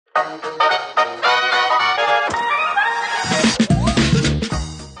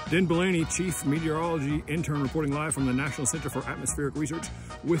Den Blaney, Chief Meteorology Intern, reporting live from the National Center for Atmospheric Research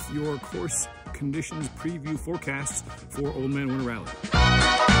with your course conditions preview forecasts for Old Man Winter Rally.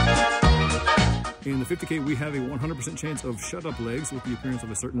 In the 50K, we have a 100% chance of shut-up legs with the appearance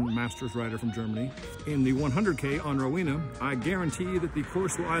of a certain Masters rider from Germany. In the 100K on Rowena, I guarantee that the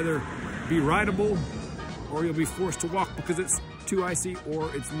course will either be rideable or you'll be forced to walk because it's too icy or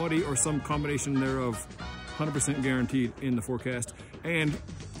it's muddy or some combination thereof. 100% guaranteed in the forecast. And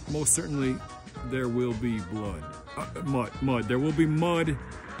most certainly, there will be mud. There will be mud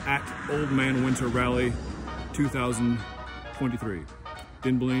at Old Man Winter Rally 2023.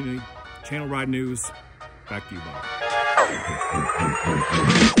 Den Blaney, Channel Ride News. Back to you, Bob.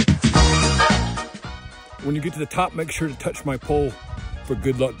 When you get to the top, make sure to touch my pole for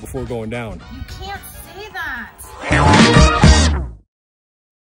good luck before going down. You can't